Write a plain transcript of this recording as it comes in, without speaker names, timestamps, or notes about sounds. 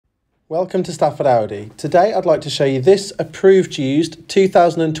Welcome to Stafford Audi. Today I'd like to show you this approved used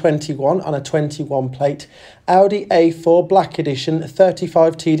 2021 on a 21 plate Audi A4 Black Edition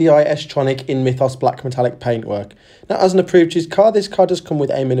 35 TDI S-Tronic in Mythos black metallic paintwork. Now, as an approved used car, this car does come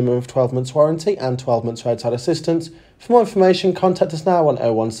with a minimum of 12 months warranty and 12 months roadside assistance. For more information, contact us now on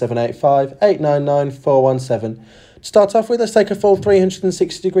 01785 899 417. To start off with, let's take a full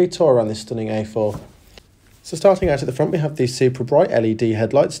 360-degree tour around this stunning A4. So starting out at the front, we have these super bright LED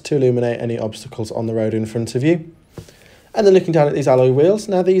headlights to illuminate any obstacles on the road in front of you. And then looking down at these alloy wheels,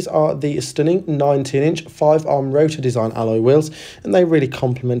 now these are the stunning 19-inch 5-arm rotor design alloy wheels, and they really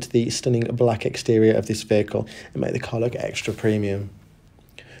complement the stunning black exterior of this vehicle and make the car look extra premium.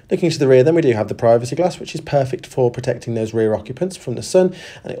 Looking to the rear then, we do have the privacy glass, which is perfect for protecting those rear occupants from the sun,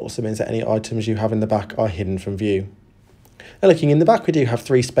 and it also means that any items you have in the back are hidden from view. Now looking in the back, we do have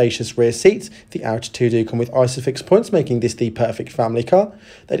 3 spacious rear seats. The outer 2 do come with ISOFIX points, making this the perfect family car.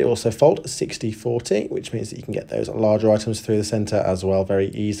 They do also fold 60/40, which means that you can get those larger items through the centre as well very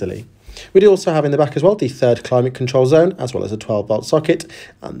easily. We do also have in the back as well the third climate control zone, as well as a 12-volt socket,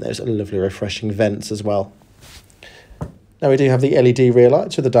 and there's lovely refreshing vents as well. Now we do have the LED rear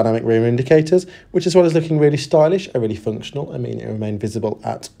lights with the dynamic rear indicators, which, as well as looking really stylish, are really functional and mean it remain visible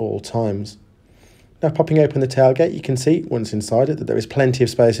at all times. Now popping open the tailgate, you can see once inside it that there is plenty of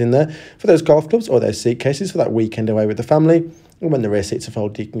space in there for those golf clubs or those seat cases for that weekend away with the family. And when the rear seats are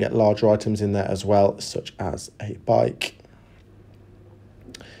folded, you can get larger items in there as well, such as a bike.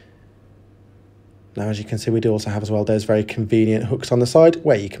 Now, as you can see, we do also have as well those very convenient hooks on the side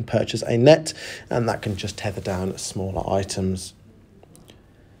where you can purchase a net, and that can just tether down smaller items.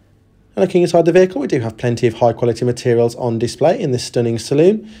 And looking inside the vehicle, we do have plenty of high quality materials on display in this stunning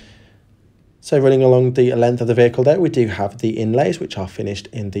saloon. So running along the length of the vehicle there, we do have the inlays, which are finished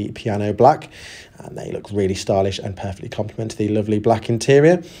in the piano black, and they look really stylish and perfectly complement the lovely black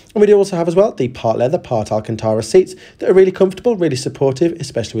interior. And we do also have as well the part leather, part Alcantara seats that are really comfortable, really supportive,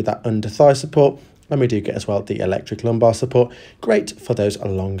 especially with that under thigh support. And we do get as well the electric lumbar support, great for those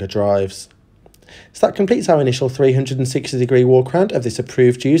longer drives. So that completes our initial 360-degree walk around of this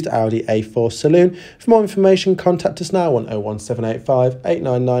approved used Audi A4 saloon. For more information, contact us now on 01785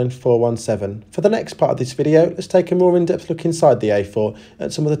 899 417. For the next part of this video, let's take a more in-depth look inside the A4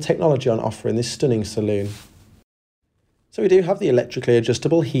 at some of the technology on offer in this stunning saloon. So we do have the electrically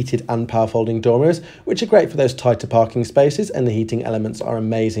adjustable heated and power folding door mirrors, which are great for those tighter parking spaces, and the heating elements are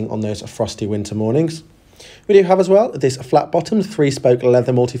amazing on those frosty winter mornings. We do have as well this flat-bottomed 3-spoke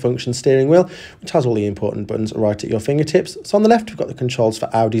leather multifunction steering wheel, which has all the important buttons right at your fingertips. So on the left, we've got the controls for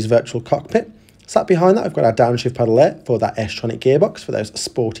Audi's virtual cockpit. Sat behind that, we've got our downshift pedal there for that S-Tronic gearbox for those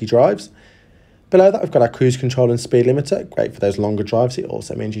sporty drives. Below that, we've got our cruise control and speed limiter, great for those longer drives. It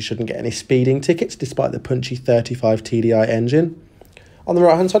also means you shouldn't get any speeding tickets despite the punchy 35 TDI engine. On the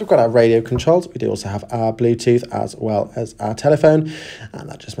right hand side, we've got our radio controls. We do also have our Bluetooth as well as our telephone, and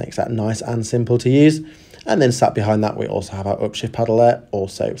that just makes that nice and simple to use. And then sat behind that, we also have our upshift pedal there,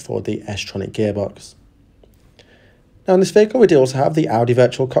 also for the S-Tronic gearbox. Now in this vehicle, we do also have the Audi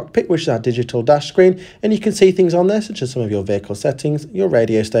virtual cockpit, which is our digital dash screen, and you can see things on there such as some of your vehicle settings, your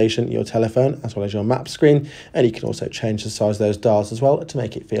radio station, your telephone, as well as your map screen, and you can also change the size of those dials as well to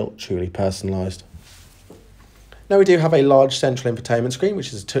make it feel truly personalised. Now we do have a large central infotainment screen,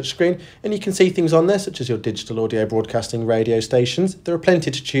 which is a touch screen, and you can see things on there such as your digital audio broadcasting radio stations. There are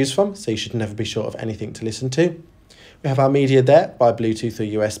plenty to choose from, so you should never be short of anything to listen to. We have our media there by Bluetooth or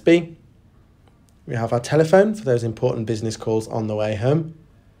USB. We have our telephone for those important business calls on the way home.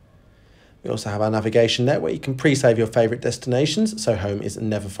 We also have our navigation there where you can pre-save your favourite destinations, so home is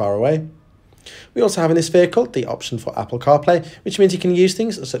never far away. We also have in this vehicle the option for Apple CarPlay, which means you can use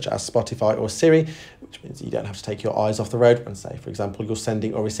things such as Spotify or Siri, which means you don't have to take your eyes off the road when, say, for example, you're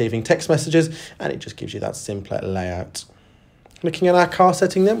sending or receiving text messages, and it just gives you that simpler layout. Looking at our car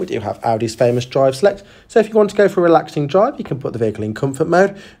setting then, we do have Audi's famous drive select. So if you want to go for a relaxing drive, you can put the vehicle in comfort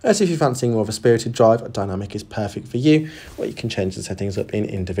mode. As if you're fancying more of a spirited drive, dynamic is perfect for you, or you can change the settings up in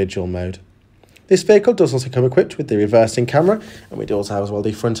individual mode. This vehicle does also come equipped with the reversing camera, and we do also have as well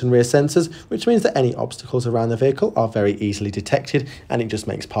the front and rear sensors, which means that any obstacles around the vehicle are very easily detected, and it just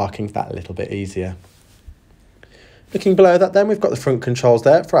makes parking that little bit easier. Looking below that then, we've got the front controls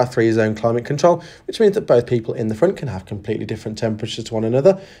there for our 3-zone climate control, which means that both people in the front can have completely different temperatures to one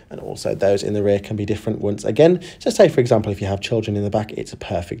another, and also those in the rear can be different once again. So say, for example, if you have children in the back, it's a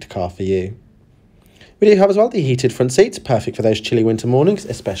perfect car for you. We do have as well the heated front seats, perfect for those chilly winter mornings,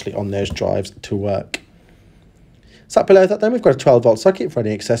 especially on those drives to work. Sat below that then, we've got a 12-volt socket for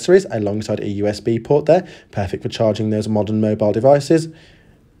any accessories alongside a USB port there, perfect for charging those modern mobile devices.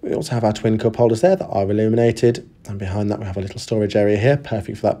 We also have our twin cup holders there that are illuminated, and behind that we have a little storage area here,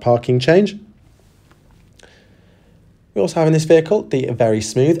 perfect for that parking change. We also have in this vehicle the very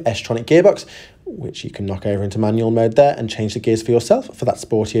smooth Tronic gearbox, which you can knock over into manual mode there and change the gears for yourself for that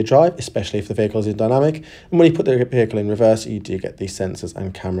sportier drive, especially if the vehicle is in dynamic. And when you put the vehicle in reverse, you do get these sensors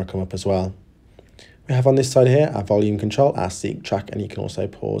and camera come up as well. We have on this side here our volume control, our seat track, and you can also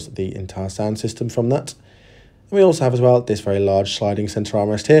pause the entire sound system from that. And we also have as well this very large sliding centre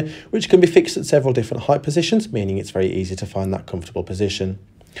armrest here, which can be fixed at several different height positions, meaning it's very easy to find that comfortable position.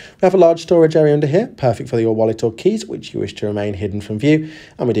 We have a large storage area under here, perfect for your wallet or keys, which you wish to remain hidden from view.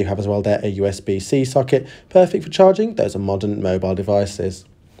 And we do have as well there a USB-C socket, perfect for charging those are modern mobile devices.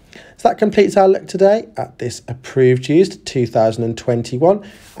 So that completes our look today at this approved used 2021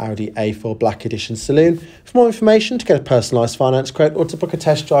 Audi A4 Black Edition Saloon. For more information, to get a personalised finance quote or to book a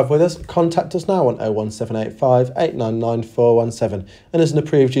test drive with us, contact us now on 01785 899 417. And as an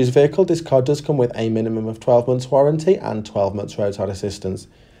approved used vehicle, this car does come with a minimum of 12 months warranty and 12 months roadside assistance.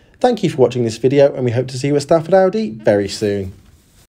 Thank you for watching this video, and we hope to see you at Stafford Audi very soon.